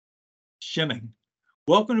Shimming.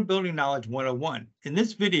 Welcome to Building Knowledge 101. In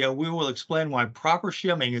this video, we will explain why proper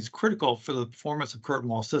shimming is critical for the performance of curtain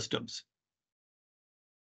wall systems.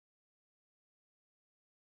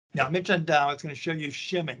 Now, I mentioned I was going to show you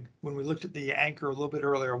shimming when we looked at the anchor a little bit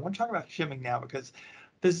earlier. I want to talk about shimming now because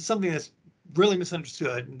this is something that's really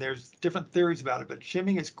misunderstood, and there's different theories about it, but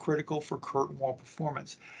shimming is critical for curtain wall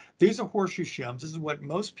performance. These are horseshoe shims. This is what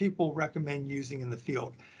most people recommend using in the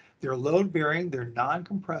field. They're load bearing, they're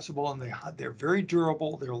non-compressible, and they're very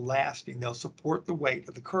durable, they're lasting, they'll support the weight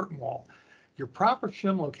of the curtain wall. Your proper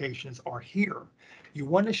shim locations are here. You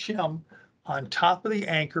want to shim on top of the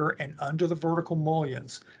anchor and under the vertical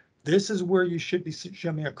mullions. This is where you should be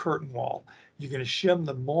shimming a curtain wall. You're going to shim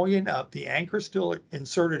the mullion up. The anchor is still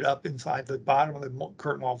inserted up inside the bottom of the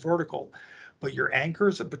curtain wall vertical, but your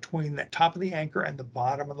anchors are between the top of the anchor and the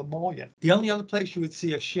bottom of the mullion. The only other place you would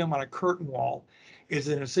see a shim on a curtain wall is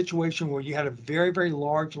in a situation where you had a very, very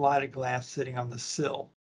large light of glass sitting on the sill.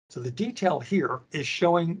 So the detail here is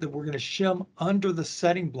showing that we're going to shim under the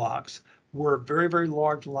setting blocks where a very, very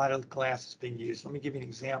large light of glass is being used. Let me give you an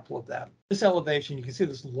example of that. This elevation, you can see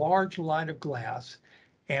this large light of glass,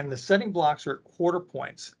 and the setting blocks are at quarter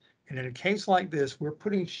points. And in a case like this, we're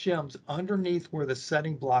putting shims underneath where the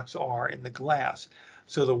setting blocks are in the glass.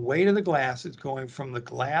 So the weight of the glass is going from the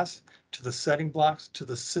glass to the setting blocks to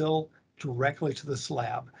the sill directly to the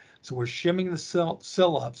slab. So we're shimming the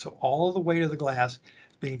sill up, so all of the weight of the glass is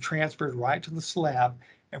being transferred right to the slab,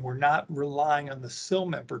 and we're not relying on the sill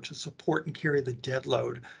member to support and carry the dead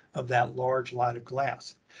load of that large light of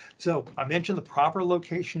glass. So I mentioned the proper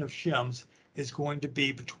location of shims is going to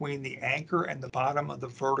be between the anchor and the bottom of the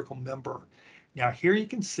vertical member. Now here you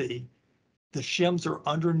can see the shims are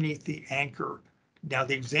underneath the anchor. Now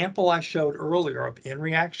the example I showed earlier of in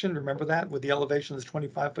reaction, remember that with the elevation that's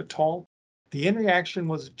 25 foot tall? The in reaction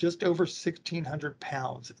was just over 1,600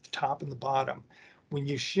 pounds at the top and the bottom. When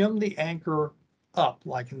you shim the anchor up,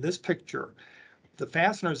 like in this picture, the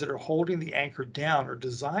fasteners that are holding the anchor down are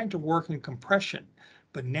designed to work in compression,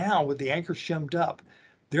 but now with the anchor shimmed up,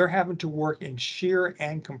 they're having to work in shear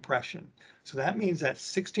and compression. So that means that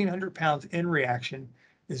 1,600 pounds in reaction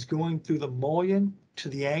is going through the mullion to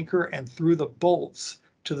the anchor and through the bolts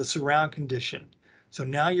to the surround condition. So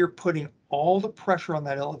now you're putting all the pressure on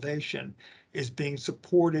that elevation is being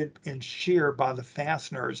supported in shear by the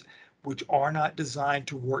fasteners, which are not designed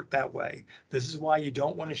to work that way. This is why you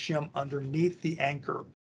don't want to shim underneath the anchor.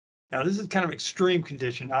 Now, this is kind of extreme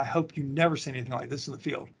condition. I hope you never see anything like this in the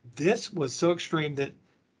field. This was so extreme that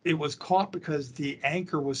it was caught because the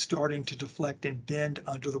anchor was starting to deflect and bend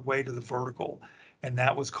under the weight of the vertical, and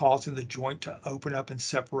that was causing the joint to open up and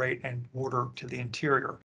separate and mortar to the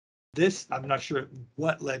interior. This, I'm not sure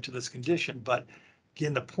what led to this condition, but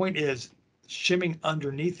again, the point is shimming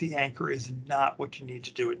underneath the anchor is not what you need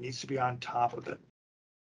to do. It needs to be on top of it.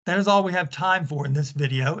 That is all we have time for in this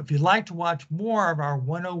video. If you'd like to watch more of our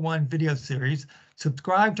 101 video series,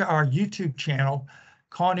 subscribe to our YouTube channel,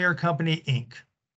 Kawneer Company, Inc.